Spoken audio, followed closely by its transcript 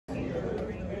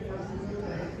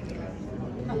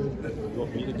You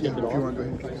want me to kick Yeah, it off? if you want to go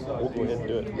ahead. We'll go ahead and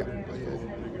do it. Yeah, go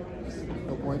ahead.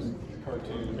 No points?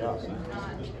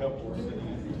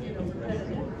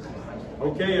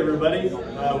 Okay, everybody,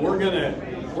 we're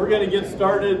gonna get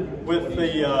started with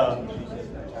the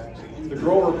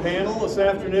grower panel this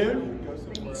afternoon.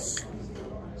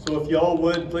 So if y'all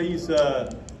would please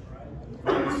have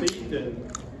a seat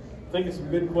and think of some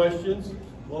good questions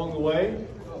along the way.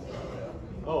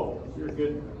 Oh, you're a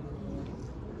good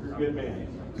man.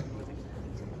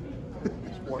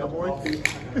 One point.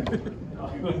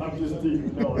 I'm just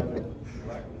teasing. No, I know.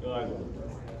 No, I know.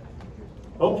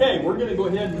 Okay, we're going to go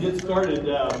ahead and get started.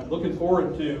 Looking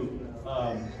forward to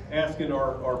asking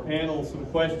our panel some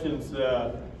questions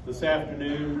this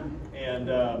afternoon, and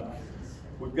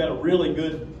we've got a really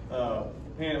good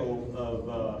panel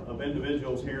of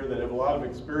individuals here that have a lot of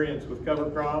experience with cover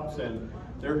crops, and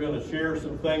they're going to share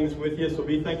some things with you. So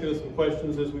be thinking of some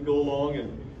questions as we go along,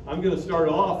 and I'm going to start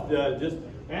off just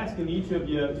asking each of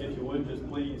you, if you would, just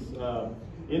please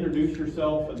introduce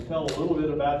yourself and tell a little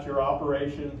bit about your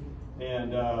operation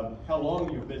and how long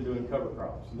you've been doing cover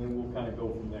crops, and then we'll kind of go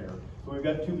from there. So we've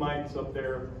got 2 mics up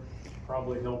there.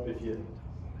 Probably help if you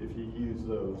use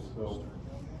those. So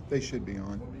They should be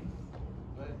on.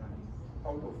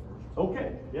 I'll go first.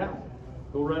 okay, yeah,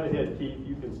 go right ahead, Keith.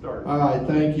 You can start. All right,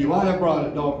 thank you. I have brought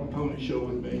a dog and pony show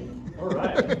with me. All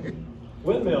right.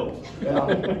 Windmills.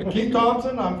 Yeah. Keith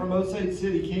Thompson. I'm from Osage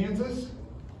City, Kansas.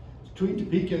 It's between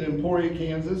Topeka and Emporia,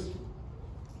 Kansas.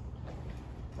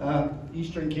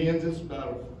 Eastern Kansas,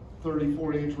 about a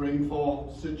 34-inch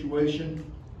rainfall situation.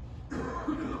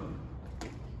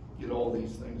 Get all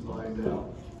these things lined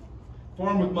out.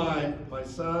 Farm with my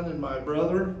son and my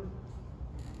brother.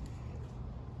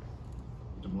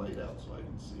 Get them laid out so I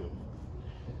can see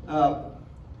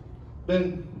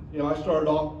them. I started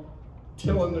off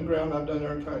tilling the ground. I've done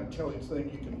every kind of tilling thing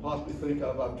you can possibly think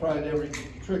of. I've tried every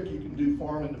trick you can do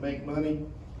farming to make money.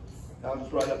 I'll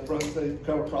just right up front say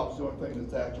cover crops the only thing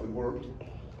that's actually worked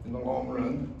in the long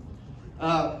run.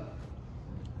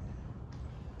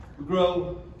 We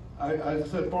grow, I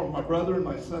said, farm with my brother and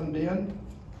my son Ben.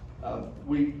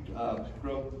 We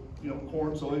grow,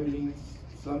 corn, soybeans,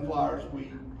 sunflowers,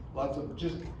 wheat, lots of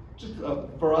just a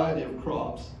variety of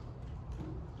crops.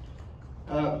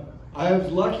 I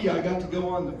was lucky. I got to go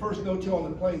on the first No-Till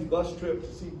on the Plains bus trip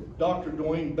to see Dr.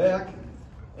 Dwayne Beck.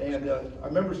 And I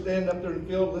remember standing up there in the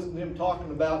field listening to him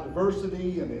talking about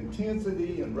diversity and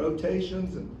intensity and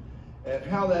rotations and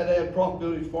how that added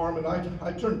profitability to farming.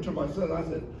 I turned to my son and I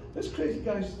said, this crazy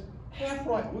guy's half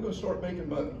right. We're going to start making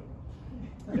money.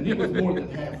 And he was more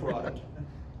than half right.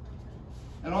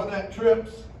 And on that trip,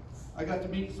 I got to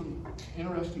meet some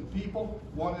interesting people.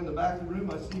 One in the back of the room,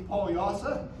 I see Paul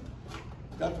Yassa.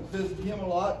 Got to visit him a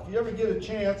lot. If you ever get a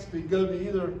chance to go to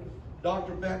either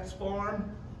Dr. Beck's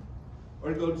farm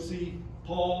or go to see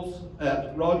Paul's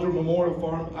at Roger Memorial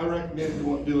Farm, I recommend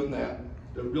going doing that.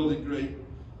 They're really great.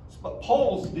 But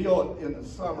Paul's deal in the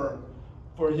summer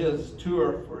for his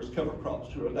tour, for his cover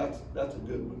crops tour, that's a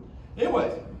good one.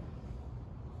 Anyways,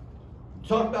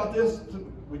 talk about this.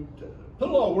 We put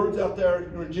a lot of words out there: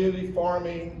 regenerative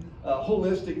farming,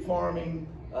 holistic farming,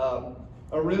 a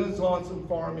renaissance in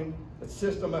farming, a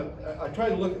system. I try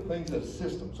to look at things as a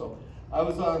system. So I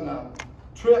was on a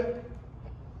trip,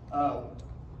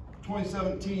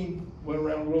 2017, went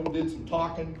around the world and did some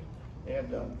talking,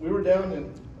 and we were down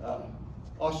in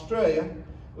Australia.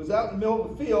 Was out in the middle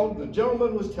of the field, and the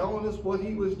gentleman was telling us what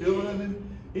he was doing,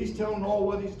 and he's telling all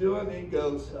what he's doing, and he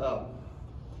goes,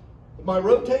 my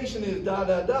rotation is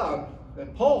da-da-da,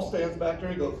 and Paul stands back there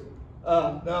and he goes,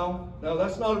 no,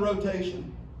 that's not a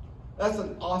rotation. That's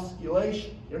an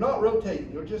osculation. You're not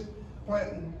rotating. You're just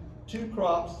planting 2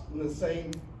 crops in the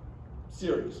same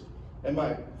series. And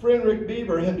my friend Rick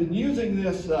Beaver had been using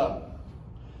this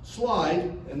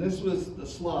slide, and this was the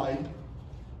slide.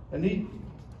 And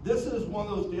this is one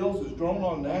of those deals that's drawn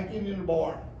on a napkin in a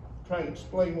bar, trying to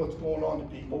explain what's going on to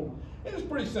people. And it's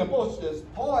pretty simple. It's just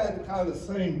Paul had kind of the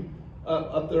same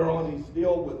up there on his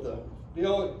deal with the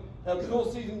deal. Have cool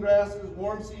season grasses,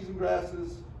 warm season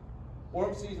broadleaves,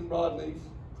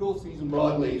 cool season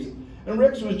broadleaves. And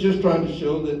Rick's was just trying to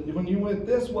show that when you went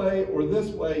this way or this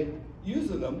way,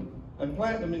 using them and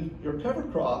planting them in your cover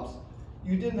crops,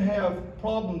 you didn't have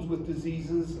problems with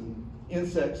diseases and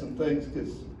insects and things,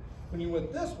 because when you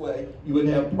went this way, you would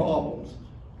have problems,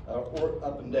 or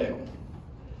up and down.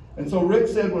 And so Rick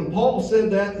said when Paul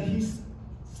said that, he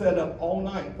sat up all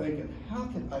night thinking, how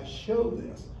can I show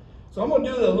this? So I'm going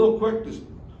to do that a little quick, this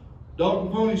dog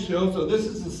and pony show. So this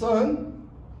is the sun.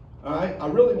 All right, I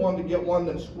really wanted to get one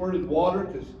that squirted water,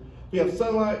 because we have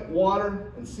sunlight,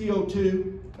 water, and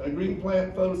CO2, and a green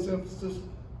plant photosynthesis.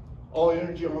 all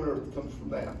energy on earth comes from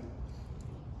that.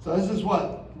 So this is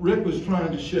what Rick was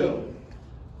trying to show.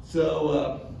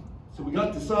 So, so we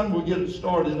got the sun, we'll get it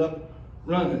started up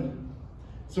running.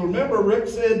 So remember, Rick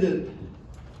said that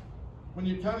when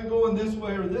you're kind of going this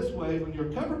way or this way, when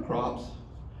you're cover crops,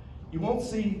 you won't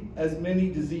see as many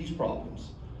disease problems.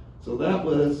 So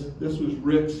this was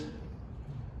Rick's,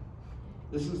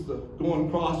 this is the going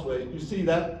crossway. You see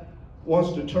that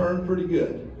wants to turn pretty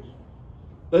good.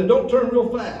 But it don't turn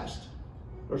real fast.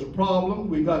 There's a problem.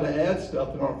 We've got to add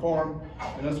stuff in our farm,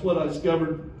 and that's what I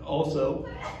discovered also.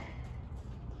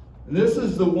 And this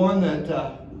is the one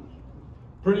that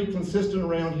pretty consistent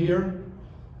around here.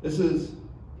 This is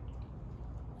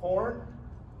corn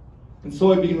and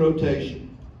soybean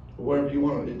rotation, or whatever you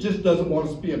want. It just doesn't want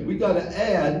to spin. We got to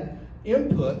add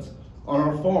inputs on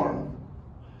our farm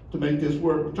to make this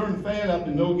work. We turn the fan up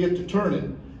and it'll get to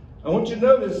turning. I want you to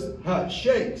notice how it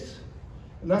shakes.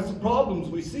 And that's the problems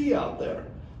we see out there.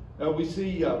 We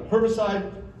see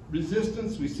herbicide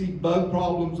resistance, we see bug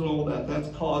problems and all that. That's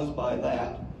caused by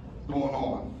that going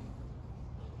on.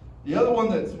 The other one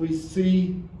that we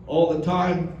see all the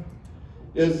time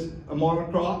is a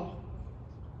monocrop.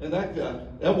 And that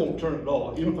won't turn at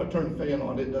all. Even if I turn the fan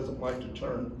on, it doesn't like to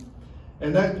turn.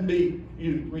 And that can be,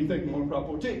 we think monocrop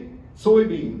protein.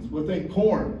 Soybeans, we'll think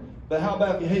corn. But how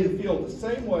about if you hay the field the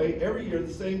same way, every year,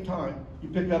 the same time, you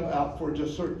pick up out for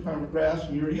just certain kind of grass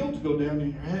and your yields go down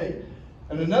in your hay.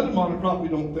 And another monocrop we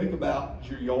don't think about is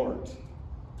your yards.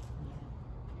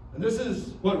 And this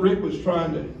is what Rick was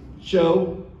trying to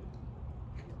show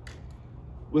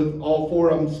with all four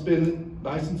of them spinning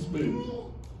nice and smooth.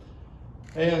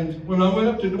 And when I went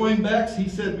up to Dwayne Beck's, he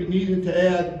said we needed to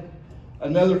add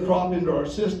another crop into our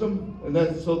system. And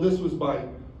so this was my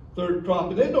third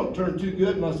crop. And they don't turn too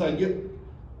good unless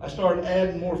I start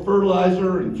adding more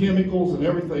fertilizer and chemicals and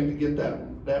everything to get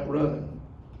that running.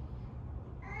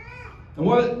 And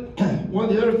one of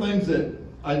the other things that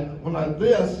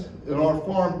in our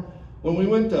farm, when we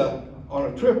went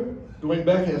on a trip, Dwayne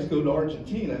Beck has to go to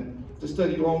Argentina to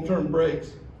study long-term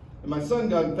breaks. And my son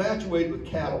got infatuated with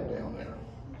cattle down there.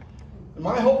 And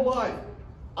my whole life,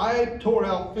 I tore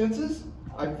out fences,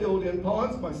 I filled in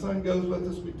ponds. My son goes with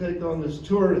us, we take on this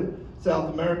tour in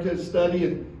South America to study,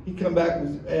 and he come back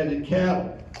and added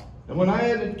cattle. And when I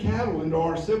added cattle into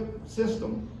our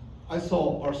system, I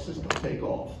saw our system take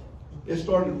off. It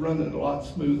started running a lot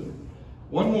smoother.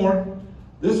 One more,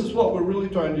 this is what we're really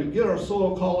trying to do, get our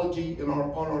soil ecology on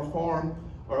our farm,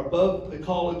 our above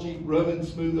ecology running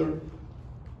smoother,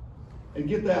 and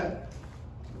get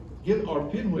our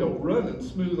pinwheel running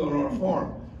smooth on our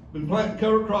farm. Been planting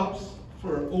cover crops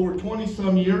for over 20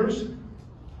 some years.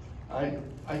 I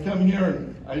come here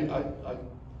and I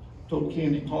told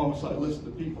Candy Thomas, I listened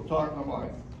to people talking, I'm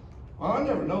like, well, I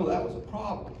never know that was a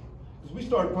problem. Because we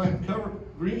started planting cover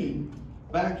green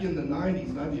back in the 90s,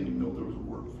 and I didn't even know there was a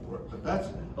word for it. But that's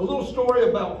a little story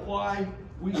about why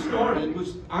we started.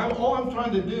 All I'm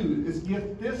trying to do is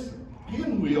get this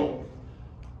pinwheel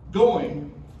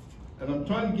going, and I'm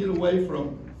trying to get away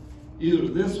from either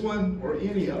this one or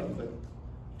any of them. But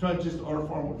trying to just our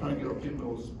farm, we're trying to get our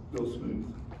pinwheels go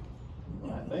smooth. All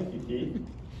right, thank you, Keith.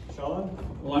 Sean?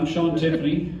 Well, I'm Sean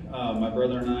Tiffany. My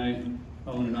brother and I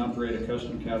own and operate a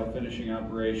custom cattle finishing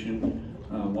operation.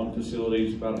 One facility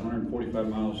is about 145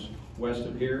 miles west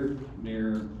of here,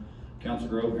 near Council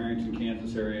Grove, Harrington,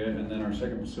 Kansas area, and then our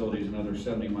second facility is another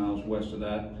 70 miles west of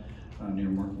that, near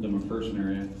the McPherson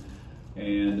area.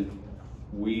 And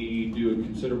we do a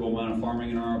considerable amount of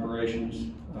farming in our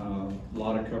operations, a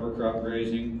lot of cover crop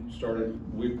grazing.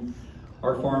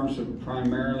 Our farms have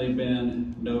primarily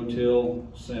been no-till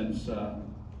since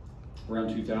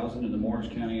around 2000 in the Morris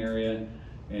County area,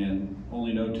 and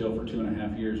only no-till for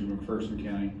 2.5 years in McPherson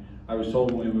County. I was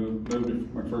told when we moved to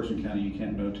McPherson County, you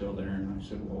can't no-till there, and I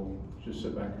said, well, just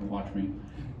sit back and watch me.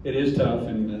 It is tough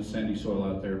in the sandy soil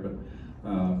out there, but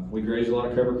we graze a lot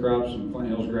of cover crops, and Flint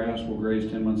Hills grass we'll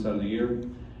graze 10 months out of the year,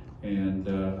 and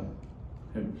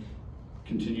have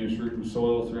continuous root and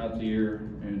soil throughout the year,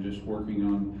 and just working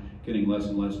on getting less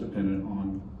and less dependent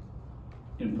on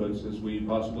inputs as we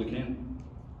possibly can.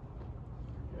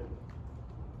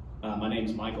 My name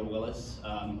is Michael Willis.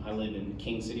 I live in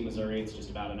King City, Missouri. It's just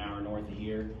about an hour north of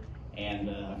here. And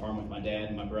I farm with my dad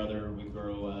and my brother. We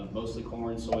grow mostly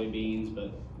corn, soybeans,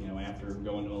 but you know, after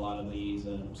going to a lot of these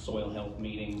soil health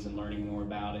meetings and learning more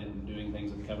about it and doing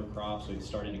things with cover crops, we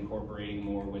started incorporating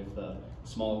more with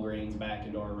small grains back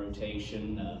into our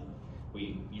rotation.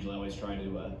 We usually always try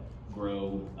to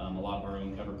grow a lot of our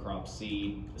own cover crop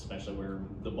seed, especially where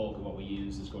the bulk of what we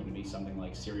use is going to be something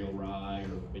like cereal rye,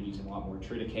 or been using a lot more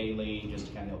triticale just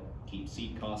to kind of help keep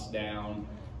seed costs down.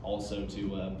 also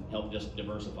to help just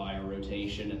diversify our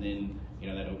rotation, and then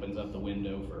that opens up the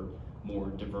window for more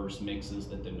diverse mixes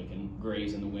that then we can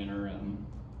graze in the winter.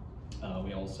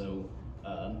 We also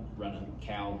run a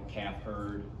cow-calf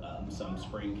herd, some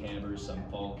spring calvers, some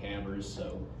fall calvers,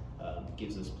 so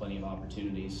gives us plenty of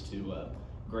opportunities to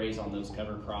graze on those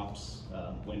cover crops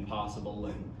when possible.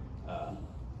 And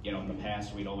in the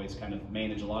past we'd always kind of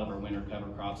manage a lot of our winter cover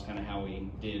crops kind of how we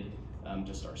did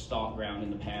just our stock ground in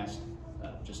the past,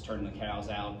 just turn the cows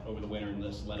out over the winter and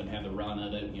just let them have the run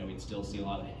of it. We'd still see a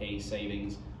lot of hay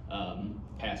savings.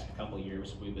 Past couple of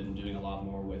years we've been doing a lot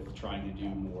more with trying to do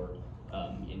more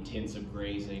intensive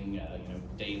grazing,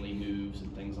 daily moves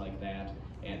and things like that,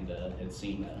 and had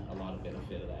seen a lot of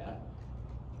benefit of that.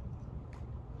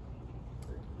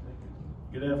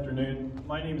 Good afternoon.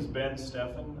 My name is Ben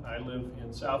Steffen. I live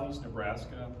in southeast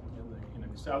Nebraska, in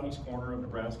the southeast corner of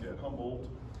Nebraska at Humboldt.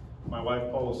 My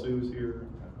wife Paula Sue is here,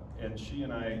 and she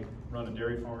and I run a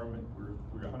dairy farm. And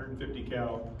we're a 150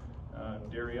 cow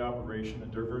dairy operation, a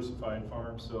diversified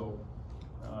farm. So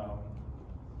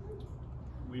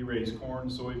we raise corn,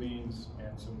 soybeans,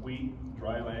 and some wheat,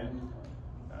 dry land,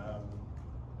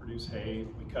 produce hay.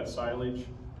 We cut silage,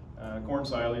 corn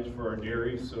silage for our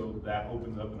dairy, so that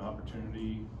opens up an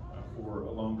opportunity for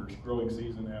a longer growing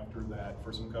season after that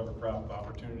for some cover crop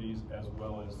opportunities, as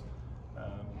well as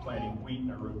planting wheat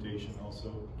in our rotation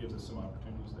also gives us some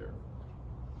opportunities there.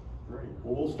 Great.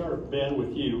 Well, we'll start, Ben,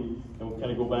 with you, and we'll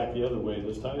kind of go back the other way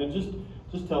this time. And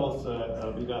just tell us,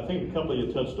 I think a couple of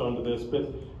you touched on to this,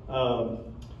 but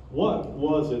what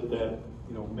was it that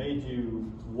made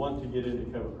you want to get into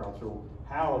cover crops, or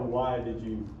how and why did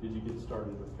you get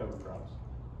started with cover crops?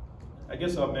 I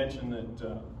guess I'll mention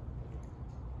that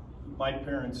my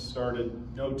parents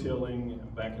started no-tilling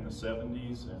back in the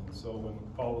 70s, and so when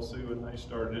Paula Sue and I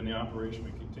started in the operation,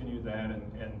 we continued that,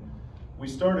 and we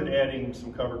started adding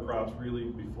some cover crops really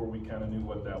before we kind of knew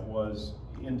what that was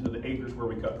into the acres where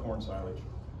we cut corn silage.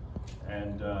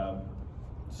 And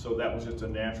so that was just a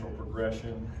natural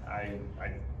progression.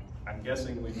 I'm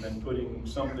guessing we've been putting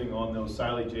something on those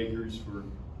silage acres for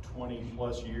 20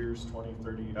 plus years, 20,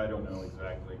 30, I don't know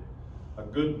exactly. A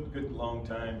good long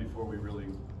time before we really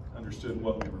understood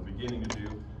what we were beginning to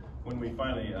do. When we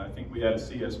finally, I think we had a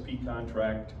CSP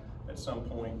contract at some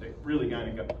point that really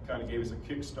kind of gave us a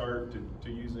kickstart to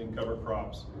using cover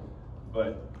crops.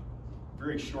 But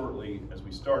very shortly, as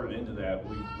we started into that,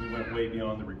 we went way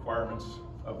beyond the requirements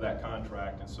of that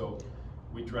contract, and so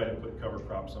we try to put cover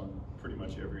crops on pretty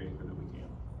much every acre that we can.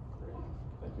 Great.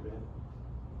 Thank you,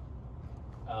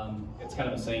 Ben. It's kind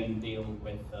of the same deal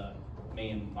with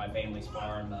me and my family's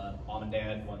farm. Mom and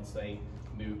Dad, once they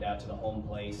moved out to the home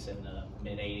place in the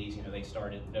mid-'80s, they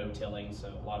started no-tilling,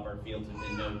 so a lot of our fields have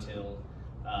been no-tilled,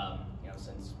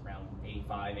 since around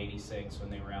 85, 86 when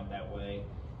they were out that way.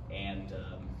 And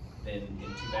then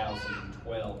in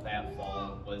 2012, that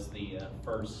fall, was the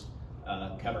first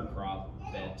cover crop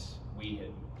that we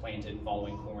had planted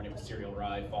following corn. It was cereal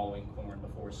rye following corn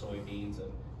before soybeans,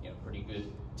 a pretty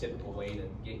good typical way to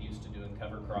get used to doing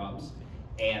cover crops.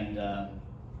 And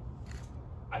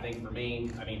I think for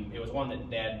me, it was one that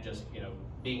Dad just,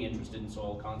 being interested in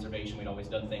soil conservation, we'd always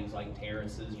done things like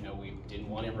terraces. We didn't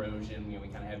want erosion. We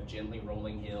kind of have gently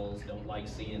rolling hills, don't like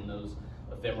seeing those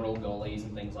ephemeral gullies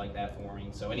and things like that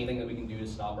forming. So anything that we can do to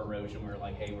stop erosion, we're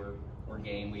like, hey, we're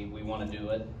game. We want to do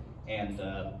it. And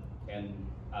up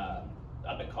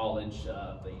at college,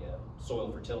 the soil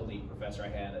fertility professor I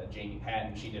had, Jamie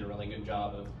Patton, she did a really good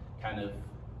job of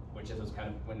which is kind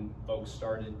of when folks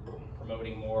started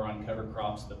promoting more on cover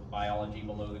crops, the biology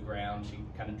below the ground. She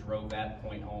kind of drove that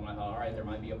point home. I thought, all right, there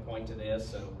might be a point to this.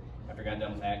 So after I got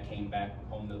done with that, came back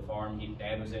home to the farm.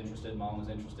 Dad was interested, Mom was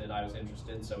interested, I was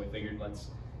interested. So we figured let's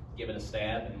give it a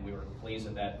stab, and we were pleased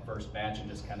with that first batch and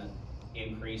just kind of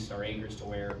increased our acres to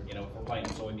where, if we're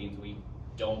planting soybeans, we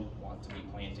don't want to be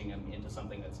planting them into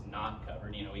something that's not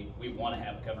covered. We want to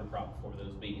have a cover crop for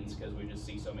those beans because we just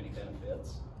see so many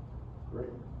benefits. Great.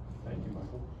 Thank you,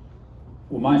 Michael.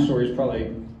 Well, my story is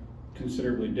probably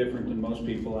considerably different than most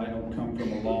people. I don't come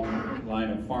from a long line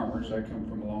of farmers. I come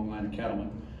from a long line of cattlemen.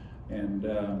 And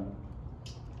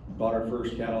bought our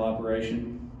first cattle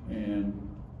operation, and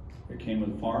it came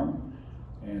with a farm.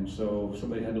 And so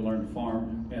somebody had to learn to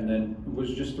farm. And then it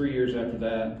was just 3 years after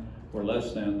that, or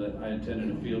less than, that I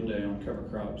attended a field day on cover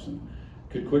crops and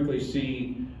could quickly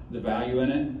see the value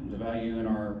in it, the value in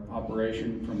our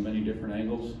operation from many different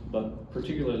angles, but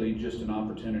particularly just an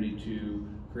opportunity to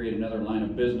create another line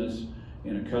of business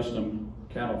in a custom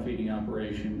cattle feeding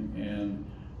operation and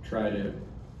try to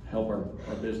help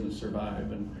our business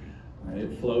survive. And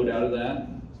it flowed out of that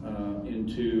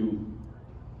into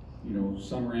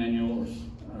summer annuals,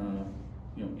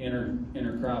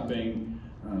 intercropping,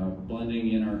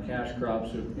 blending in our cash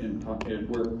crops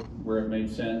where it made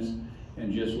sense,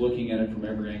 and just looking at it from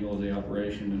every angle of the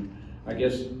operation. And I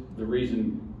guess the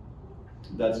reason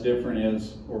that's different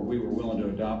is, or we were willing to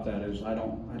adopt that, is I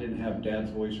didn't have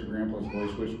Dad's voice or Grandpa's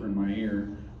voice whisper in my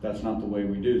ear. That's not the way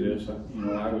we do this.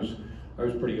 I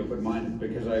was pretty open-minded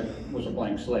because I was a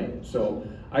blank slate. So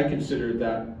I considered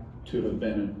that to have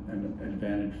been an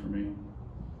advantage for me.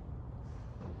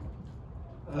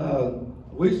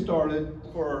 We started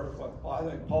I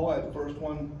think Paul had the first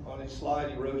one on his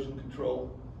slide, erosion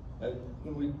control.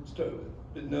 When we started,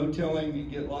 with no tilling, you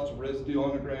get lots of residue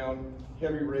on the ground,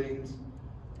 heavy rains,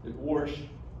 it wash.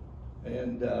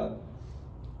 And I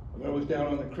remember I was down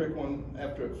on the creek one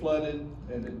after it flooded,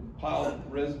 and it piled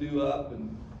residue up,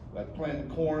 and I planted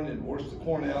corn and washed the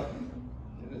corn out. And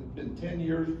it's been 10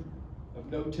 years of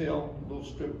no-till, a little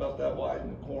strip about that wide in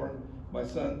the corn. My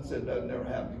son said that would never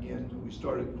happen again. We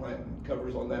started planting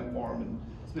covers on that farm, and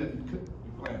it's been,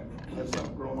 we have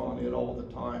something growing on it all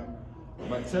the time.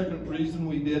 My second reason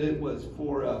we did it was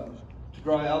for to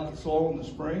dry out the soil in the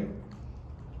spring,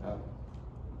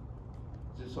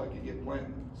 just so I could get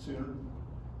planted sooner.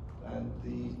 And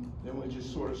then we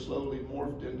just sort of slowly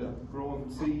morphed into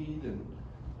growing seed and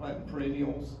planting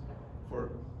perennials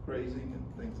for grazing and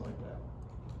things like that.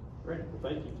 Great, well,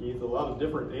 thank you, Keith. A lot of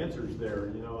different answers there.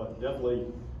 Definitely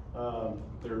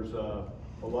there's a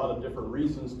lot of different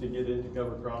reasons to get into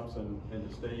cover crops and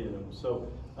to stay in them. So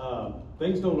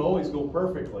things don't always go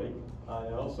perfectly.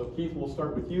 So Keith, we'll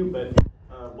start with you, but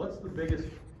what's the biggest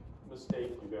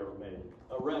mistake you've ever made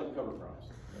around cover crops?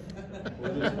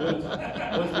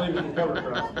 Let's leave it for cover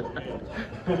crops.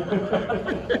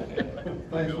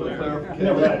 Thanks for the clarification.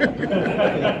 Yeah,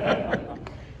 right.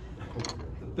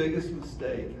 The biggest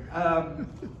mistake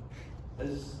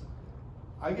is,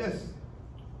 I guess,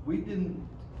 we didn't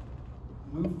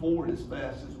move forward as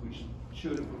fast as we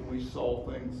should have when we saw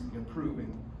things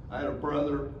improving. I had a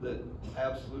brother that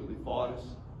absolutely fought us,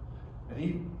 and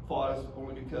he fought us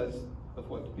only because of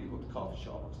what the people at the coffee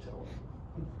shop was telling him.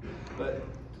 But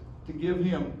to give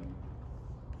him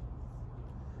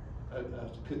a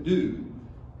to-do,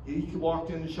 he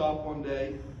walked in the shop one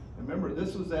day. And remember,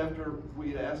 this was after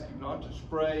we had asked him not to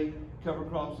spray cover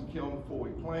crops and kill them before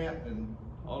we plant, and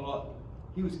all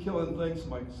that. He was killing things so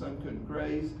my son couldn't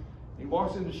graze. He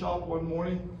walks in the shop one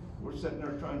morning. We're sitting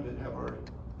there trying to have our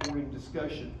morning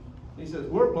discussion. He says,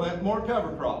 "We're planting more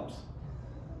cover crops."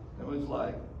 And it was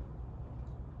like,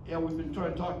 "Yeah, we've been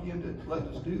trying to talk you into letting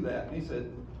us do that." And he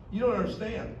said, "You don't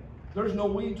understand. There's no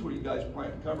weeds where you guys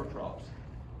plant cover crops."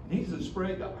 And he's a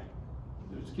spray guy.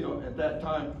 It was killed at that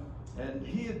time. And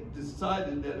he had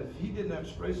decided that if he didn't have to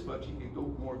spray so much, he could go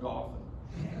more golfing.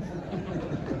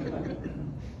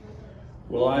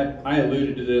 Well, I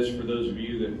alluded to this for those of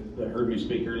you that heard me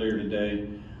speak earlier today.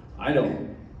 I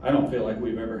don't feel like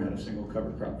we've ever had a single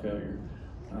cover crop failure.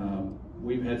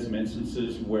 We've had some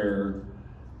instances where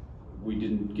we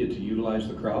didn't get to utilize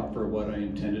the crop for what I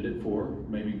intended it for.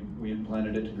 Maybe we had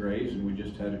planted it to graze and we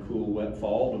just had a cool, wet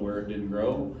fall to where it didn't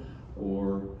grow,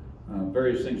 or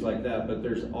various things like that. But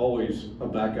there's always a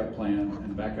backup plan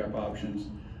and backup options.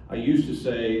 I used to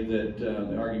say that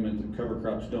the argument that cover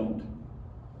crops don't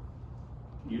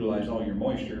utilize all your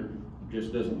moisture,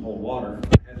 just doesn't hold water.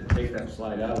 I had to take that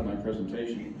slide out of my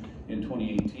presentation in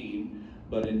 2018,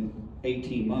 but in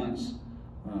 18 months,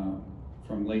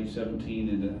 from late 17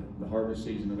 into the harvest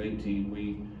season of 18,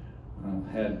 we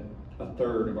had a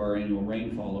third of our annual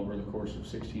rainfall over the course of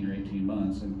 16 or 18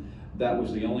 months. And that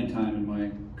was the only time in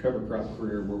my cover crop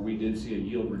career where we did see a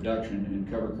yield reduction in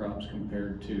cover crops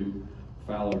compared to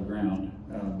fallow ground,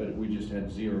 but we just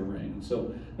had zero rain. And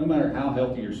so no matter how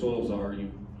healthy your soils are, you're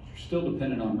still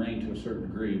dependent on rain to a certain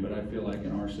degree, but I feel like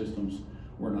in our systems,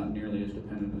 we're not nearly as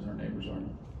dependent as our neighbors are.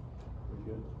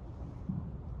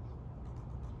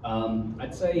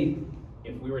 I'd say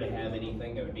if we were to have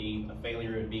anything that would be a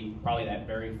failure, it would be probably that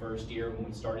very first year when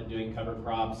we started doing cover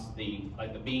crops.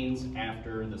 Like the beans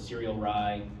after the cereal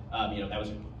rye, that was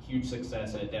a huge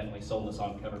success, and it definitely sold us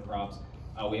on cover crops.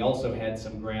 We also had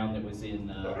some ground that was in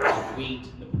wheat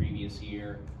the previous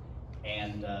year,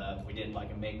 and we did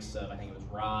like a mix of, I think it was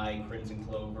rye, crimson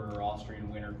clover,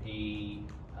 Austrian winter pea.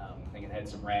 I think it had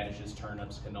some radishes,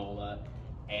 turnips, canola,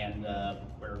 and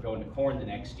we were going to corn the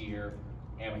next year.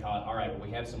 And we thought, all right, well, we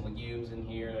have some legumes in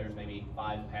here. There's maybe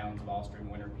 5 pounds of Austrian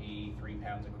winter pea, 3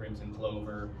 pounds of crimson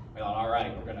clover. We thought, all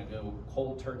right, we're going to go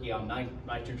cold turkey on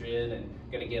nitrogen and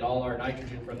going to get all our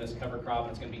nitrogen from this cover crop,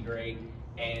 and it's going to be great.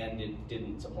 And it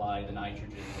didn't supply the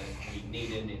nitrogen that we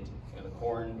needed. the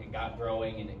corn, it got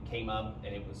growing and it came up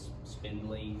and it was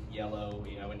spindly, yellow,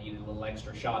 you know, it needed a little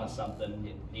extra shot of something,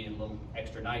 it needed a little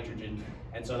extra nitrogen.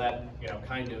 And so that, you know,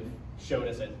 kind of showed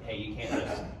us that, hey, you can't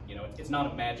just, you know, it's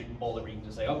not a magic bullet where you can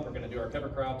just say, oh, we're gonna do our cover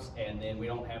crops and then we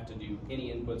don't have to do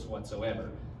any inputs whatsoever.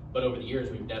 But over the years,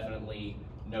 we've definitely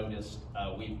noticed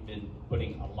we've been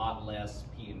putting a lot less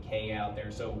P and K out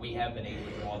there. So we have been able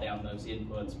to draw down those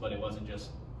inputs, but it wasn't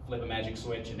just flip a magic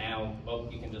switch and now, well,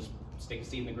 you can just stick a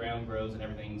seed in the ground, grows, and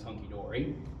everything's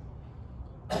hunky-dory.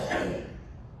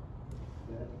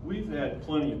 We've had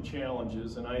plenty of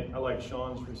challenges, and I like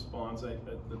Sean's response. I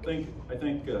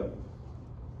think the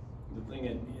thing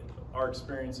in our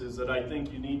experience is that I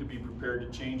think you need to be prepared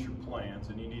to change your plans,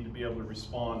 and you need to be able to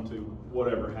respond to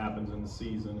whatever happens in the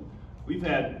season. We've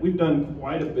done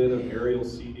quite a bit of aerial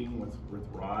seeding with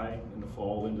rye in the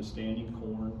fall into standing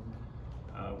corn.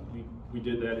 We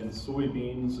did that in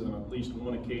soybeans on at least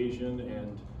one occasion,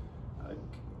 and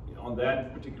on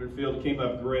that particular field it came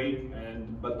up great.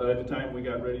 But by the time we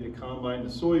got ready to combine the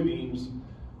soybeans,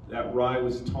 that rye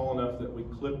was tall enough that we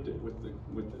clipped it with the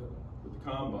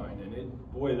combine, and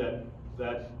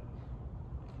that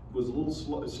was a little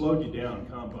slow. It slowed you down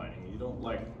combining. You don't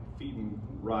like feeding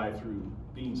rye through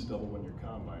bean stubble when you're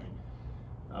combining,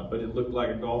 but it looked like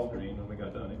a golf green when we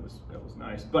got done. That was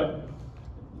nice, but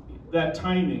that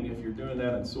timing, if you're doing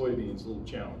that in soybeans, is a little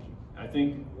challenging. I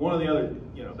think one of the other,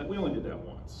 you know, that we only did that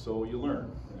once, so you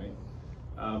learn,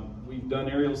 right? We've done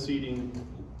aerial seeding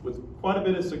with quite a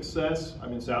bit of success.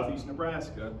 I'm in southeast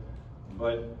Nebraska,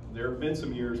 but there have been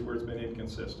some years where it's been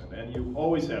inconsistent, and you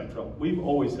always have trouble. We've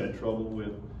always had trouble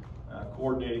with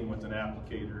coordinating with an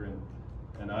applicator,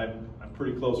 and I'm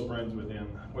pretty close friends with him.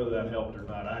 Whether that helped or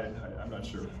not, I'm not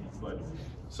sure. But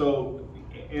so,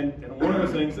 and one of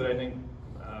the things that I think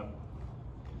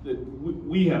that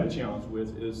we have a challenge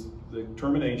with is the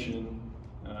termination.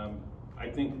 I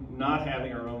think not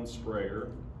having our own sprayer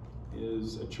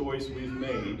is a choice we've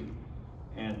made,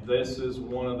 and this is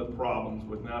one of the problems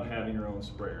with not having your own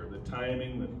sprayer. The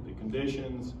timing, the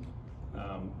conditions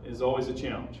is always a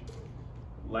challenge.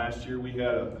 Last year we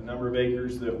had a number of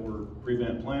acres that were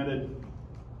prevent planted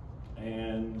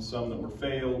and some that were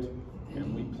failed,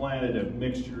 and we planted a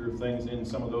mixture of things in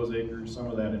some of those acres. Some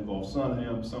of that involved sun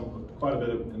hemp, quite a bit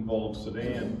of involved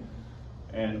Sudan,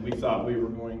 and we thought we were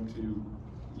going to,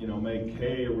 you know, make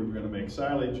hay, or we were going to make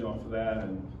silage off of that,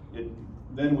 and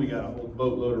then we got a whole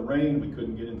boatload of rain. We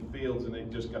couldn't get in the fields,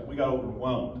 and we got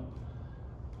overwhelmed.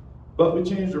 But we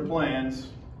changed our plans.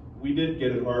 We did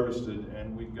get it harvested,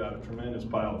 and we've got a tremendous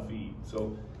pile of feed.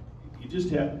 So you just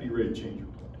have to be ready to change your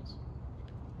plans.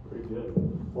 Very good.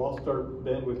 Well, I'll start,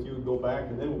 Ben, with you and go back,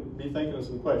 and then we'll be thinking of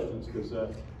some questions, because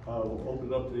we'll open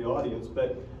it up to the audience.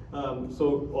 But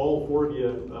so all four of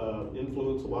you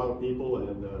influence a lot of people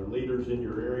and are leaders in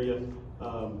your area.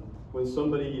 When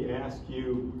somebody asks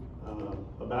you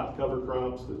about cover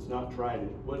crops that's not tried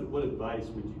it, what advice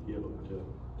would you give them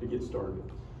to get started?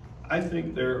 I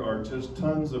think there are just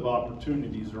tons of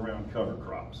opportunities around cover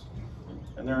crops.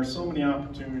 And there are so many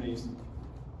opportunities.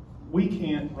 We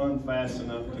can't run fast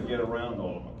enough to get around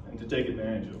all of them and to take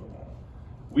advantage of them all.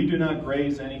 We do not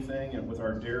graze anything, and with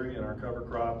our dairy and our cover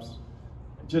crops,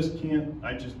 there's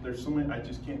so many, I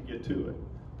just can't get to it.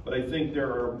 But I think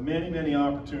there are many, many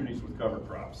opportunities with cover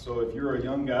crops. So if you're a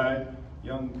young guy,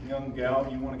 young gal,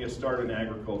 you want to get started in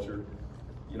agriculture,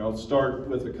 you know, start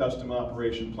with a custom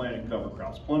operation planting cover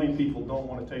crops. Plenty of people don't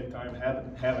want to take time,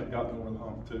 haven't gotten over the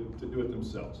hump to do it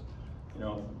themselves. You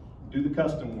know, do the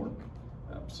custom work,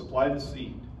 supply the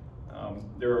seed.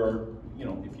 There are, you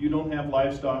know, if you don't have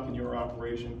livestock in your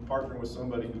operation, partner with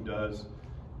somebody who does.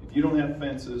 If you don't have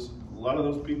fences, a lot of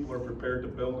those people are prepared to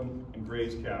build them and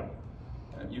graze cattle.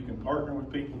 And you can partner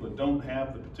with people that don't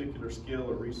have the particular skill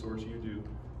or resource you do.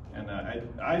 And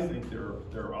I think there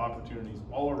are opportunities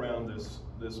all around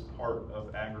this part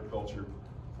of agriculture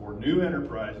for new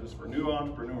enterprises, for new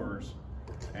entrepreneurs,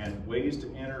 and ways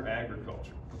to enter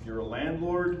agriculture. If you're a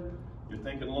landlord, you're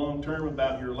thinking long-term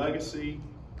about your legacy,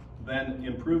 then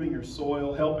improving your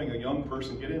soil, helping a young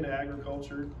person get into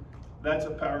agriculture, that's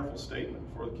a powerful statement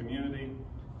for the community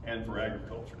and for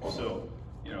agriculture. So,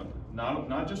 you know,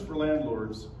 not just for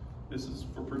landlords, this is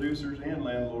for producers and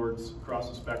landlords across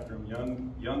the spectrum,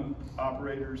 young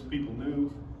operators, people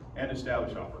new, and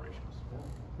established operations.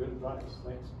 Good advice,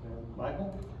 thanks.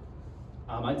 Michael?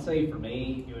 I'd say for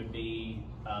me, it would be,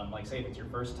 like say if it's your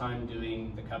first time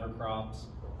doing the cover crops,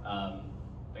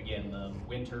 again, the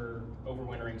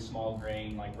overwintering small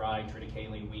grain like rye,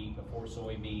 triticale, wheat before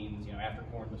soybeans, you know, after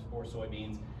corn before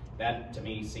soybeans, that to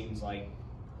me seems like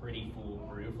pretty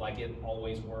foolproof. Like it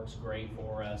always works great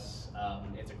for us.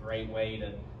 It's a great way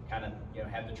to kind of, you know,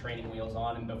 have the training wheels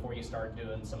on, and before you start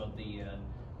doing some of the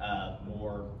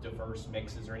more diverse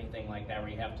mixes or anything like that, where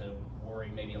you have to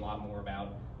worry maybe a lot more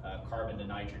about carbon to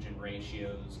nitrogen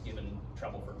ratios, given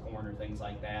trouble for corn or things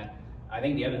like that. I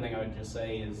think the other thing I would just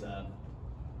say is,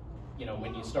 you know,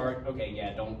 when you start, okay,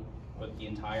 yeah, don't put the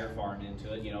entire farm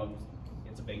into it. You know,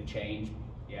 it's a big change.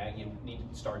 Yeah, you need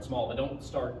to start small, but don't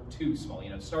start too small. You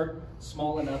know, start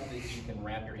small enough that you can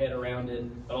wrap your head around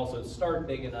it, but also start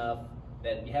big enough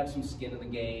that you have some skin in the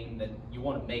game, that you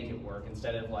want to make it work,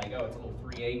 instead of like, oh, it's a little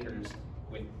 3 acres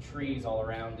with trees all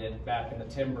around it back in the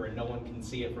timber and no one can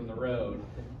see it from the road.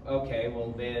 Okay,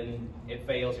 well then it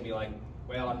fails, you'll be like,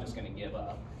 well, I'm just going to give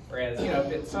up. Whereas, you know,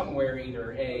 if it's somewhere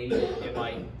either A, it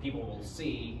might, people will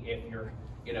see if you're,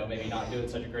 you know, maybe not doing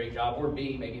such a great job, or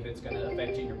B, maybe if it's going to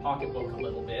affect you in your pocketbook a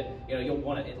little bit, you know, you'll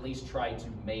want to at least try to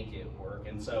make it work.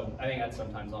 And so I think that's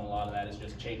sometimes on a lot of that is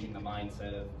just changing the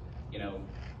mindset of, you know,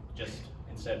 just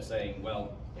instead of saying,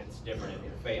 well, it's different if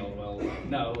it failed. Well,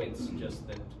 no, it's just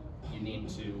that you need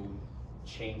to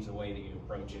change the way that you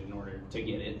approach it in order to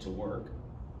get it to work.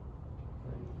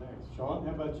 Thanks. Sean,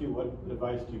 how about you? What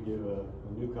advice do you give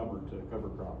a newcomer to cover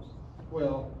crops?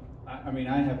 Well, I mean,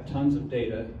 I have tons of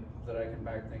data that I can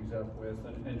back things up with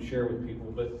and share with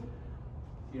people, but,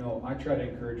 you know, I try to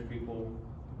encourage people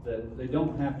that they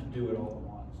don't have to do it all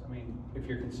at once. I mean, if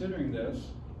you're considering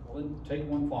this, well, then take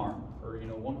one farm, or, you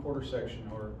know, 1/4 section,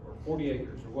 or 40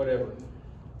 acres, or whatever,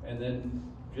 and then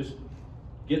just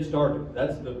get started.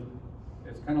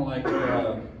 It's kind of like,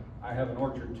 I have an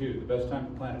orchard too. The best time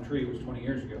to plant a tree was 20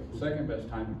 years ago. The second best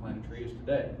time to plant a tree is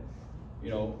today.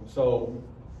 You know, so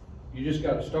you just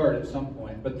got to start at some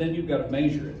point, but then you've got to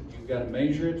measure it. You've got to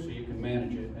measure it so you can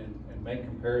manage it and make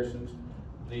comparisons.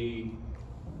 The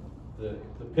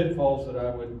pitfalls that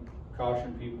I would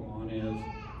caution people on is,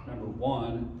 number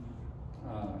one,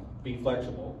 be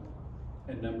flexible,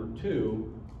 and number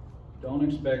two, don't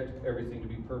expect everything to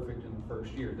be perfect in the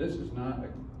first year. This is not a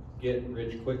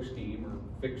get-rich-quick scheme or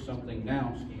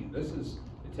fix-something-now scheme.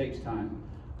 It takes time.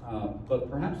 But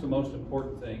perhaps the most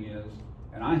important thing is,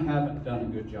 and I haven't done a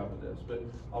good job of this, but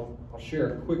I'll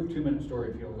share a quick 2-minute story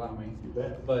if you'll allow me. You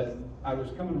bet. But I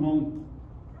was coming home,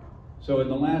 so in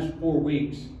the last 4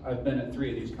 weeks, I've been at 3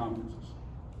 of these conferences.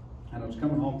 And I was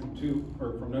coming home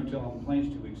from No Till on the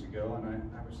Plains 2 weeks ago,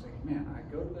 and I was thinking, man, I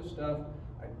go to this stuff,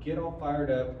 I get all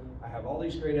fired up, I have all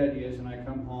these great ideas, and I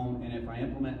come home, and if I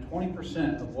implement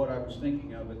 20% of what I was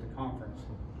thinking of at the conference,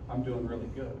 I'm doing really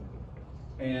good.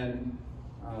 And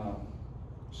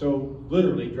so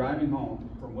literally driving home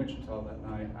from Wichita that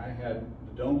night, I had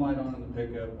the dome light on in the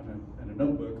pickup and a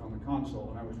notebook on the console,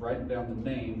 and I was writing down the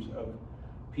names of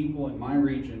people in my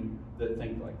region that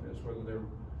think like this, whether they're,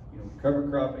 you know, cover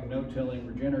cropping, no-tilling,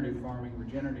 regenerative farming,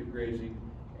 regenerative grazing,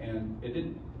 and it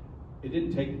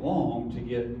didn't take long to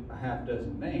get a half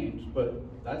dozen names, but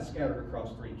that's scattered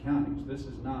across 3 counties. This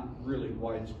is not really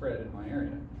widespread in my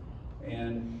area.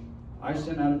 And I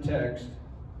sent out a text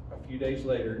a few days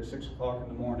later at 6 o'clock in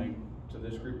the morning to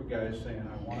this group of guys saying,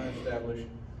 I want to establish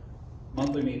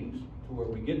monthly meetings to where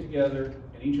we get together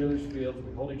in each other's fields,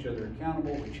 we hold each other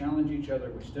accountable, we challenge each other,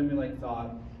 we stimulate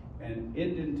thought. And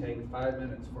it didn't take 5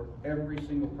 minutes for every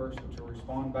single person to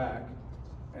respond back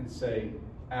and say,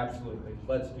 absolutely,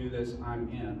 let's do this, I'm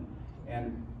in.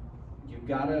 And you've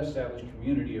got to establish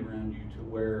community around you to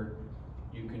where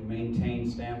you can maintain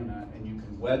stamina and you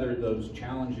can weather those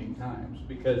challenging times.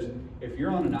 Because if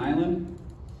you're on an island,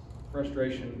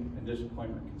 frustration and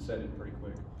disappointment can set in pretty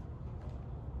quick.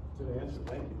 Good answer,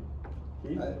 thank you.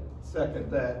 Keith? I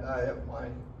second that. I have my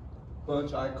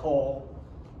bunch I call,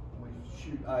 we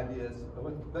shoot ideas.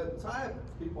 But I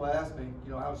have people ask me,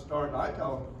 you know, how to start, and I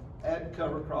tell them, add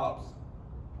cover crops,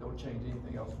 don't change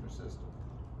anything else in your system.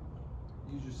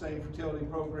 Use your same fertility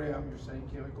program, your same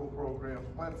chemical programs,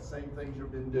 plant the same things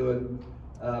you've been doing.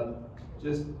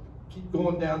 Just keep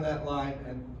going down that line,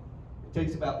 and it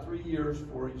takes about 3 years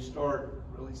before you start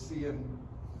really seeing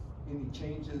any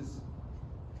changes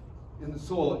in the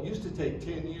soil. It used to take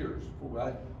 10 years before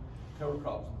I cover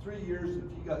crops. In 3 years, if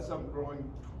you got something growing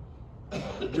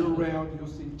year-round, you'll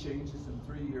see changes in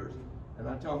 3 years. And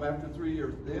I tell them after 3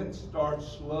 years, then start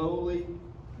slowly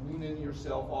weaning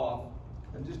yourself off.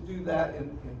 And just do that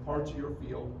in parts of your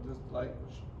field, just like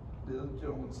the other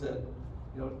gentleman said.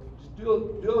 You know, just do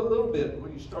a little bit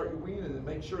when you start your weaning, and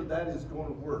make sure that is going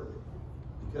to work.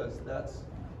 Because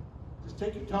just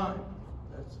take your time.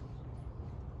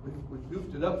 We've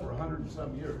goofed it up for 100 and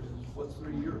some years. What's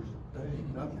 3 years? That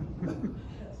ain't nothing.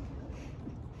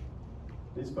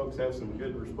 These folks have some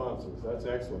good responses. That's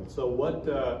excellent. So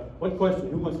what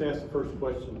question? Who wants to ask the first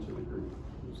question to the group?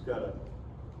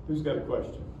 Who's got a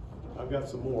question? I've got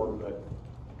some more, but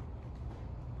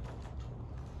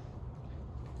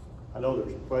I know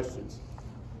there's questions.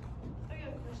 I got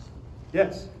a question.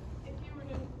 Yes? If you were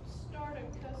to start a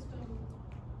custom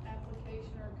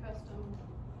application or a custom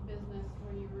business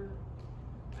where you were,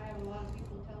 I have a lot of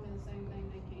people tell me the same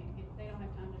thing, they don't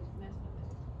have time to mess with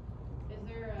it. Is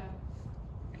there a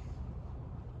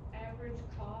average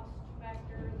cost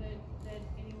factor that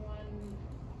anyone,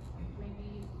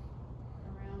 maybe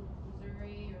around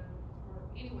Missouri or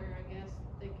anywhere, I guess,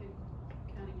 that could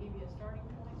kind of give you a starting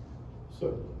point? So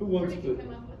who Where wants did you to,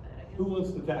 come up with that, I guess? who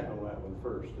wants to tackle that one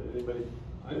first? Anybody?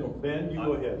 I don't. Ben, you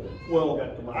go ahead then. Well, You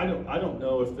got the mic. I don't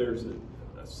know if there's a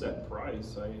set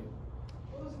price.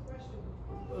 What was the question?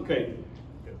 Okay.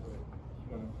 You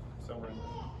wanna summarize?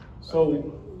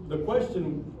 So the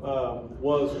question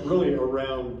was really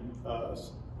around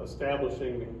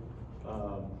establishing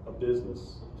a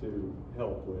business to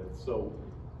help with. So,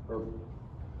 or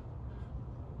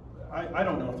I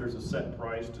don't know if there's a set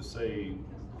price to say,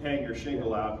 hang your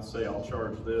shingle out and say, I'll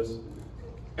charge this.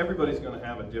 Everybody's gonna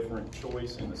have a different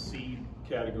choice in the seed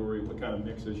category, what kind of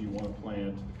mixes you wanna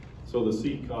plant. So the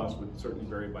seed cost would certainly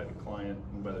vary by the client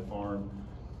and by the farm.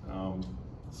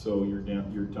 So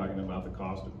you're talking about the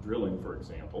cost of drilling, for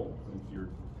example. If you're,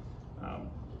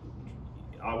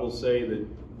 I will say that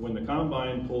when the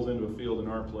combine pulls into a field in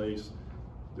our place,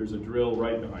 there's a drill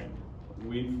right behind it.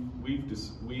 We've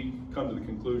come to the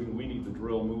conclusion we need the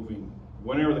drill moving.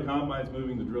 Whenever the combine's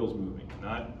moving, the drill's moving.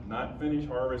 Not finish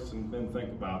harvest and then think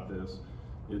about this.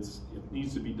 It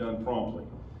needs to be done promptly.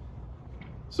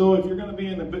 So if you're going to be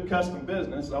in the custom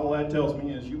business, all that tells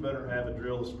me is you better have a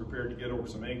drill that's prepared to get over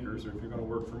some acres, or if you're going to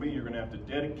work for me, you're going to have to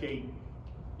dedicate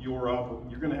you're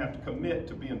going to have to commit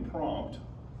to being prompt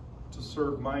to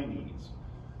serve my needs.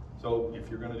 So if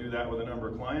you're going to do that with a number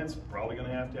of clients, probably going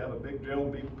to have a big drill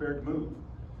and be prepared to move.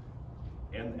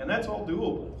 And that's all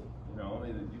doable. You know,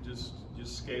 you just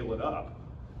scale it up.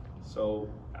 So,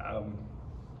 we have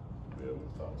any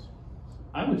thoughts?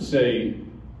 I would say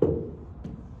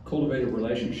cultivate a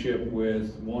relationship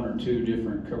with one or two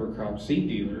different cover crop seed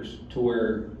dealers to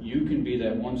where you can be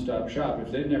that one-stop shop.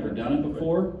 If they've never done it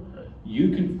before, you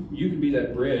can be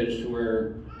that bridge to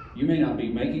where you may not be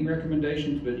making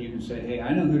recommendations, but you can say, hey,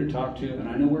 I know who to talk to and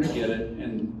I know where to get it.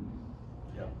 And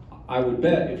Yeah. I would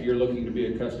bet if you're looking to be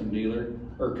a custom dealer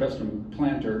or custom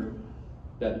planter,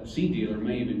 that seed dealer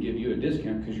may even give you a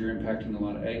discount because you're impacting a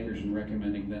lot of acres and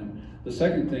recommending them. The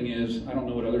second thing is, I don't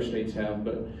know what other states have,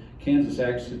 but Kansas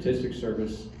Ag Statistics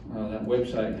Service, that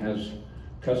website has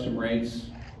custom rates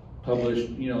published.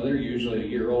 You know, they're usually a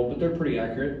year old, but they're pretty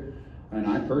accurate. And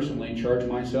I personally charge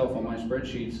myself on my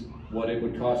spreadsheets what it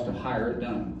would cost to hire it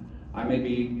done. I may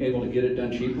be able to get it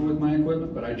done cheaper with my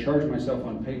equipment, but I charge myself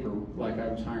on paper like I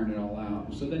was hiring it all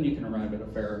out. So then you can arrive at a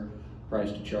fair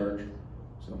price to charge.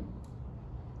 So.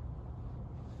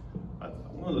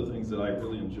 One of the things that I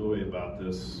really enjoy about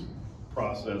this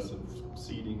process of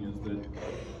seeding is that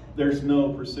there's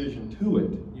no precision to it.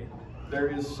 Yeah. There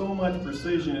is so much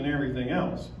precision in everything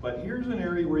else, but here's an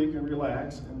area where you can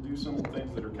relax and do some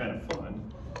things that are kind of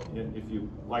fun, if you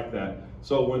like that.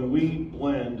 So when we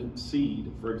blend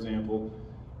seed, for example,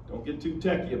 don't get too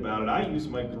techy about it. I use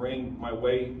my grain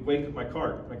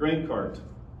cart.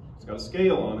 It's got a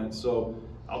scale on it, so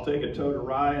I'll take a tote of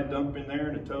rye and dump in there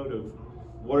and a tote of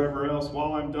whatever else.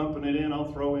 While I'm dumping it in,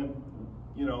 I'll throw in,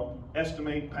 you know,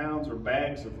 estimate pounds or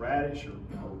bags of radish or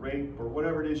rape or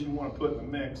whatever it is you want to put in the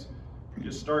mix. You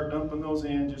just start dumping those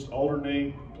in, just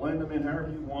alternate, blend them in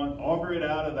however you want, auger it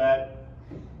out of that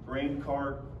grain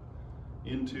cart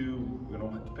into, you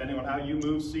know, depending on how you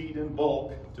move seed in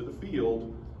bulk to the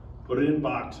field, put it in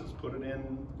boxes, put it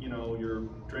in, you know, your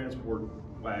transport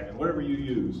wagon, whatever you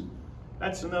use.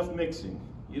 That's enough mixing.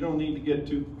 You don't need to get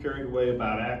too carried away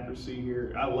about accuracy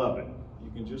here. I love it.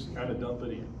 You can just kind of dump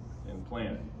it in and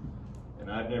plant it.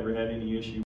 And I've never had any issue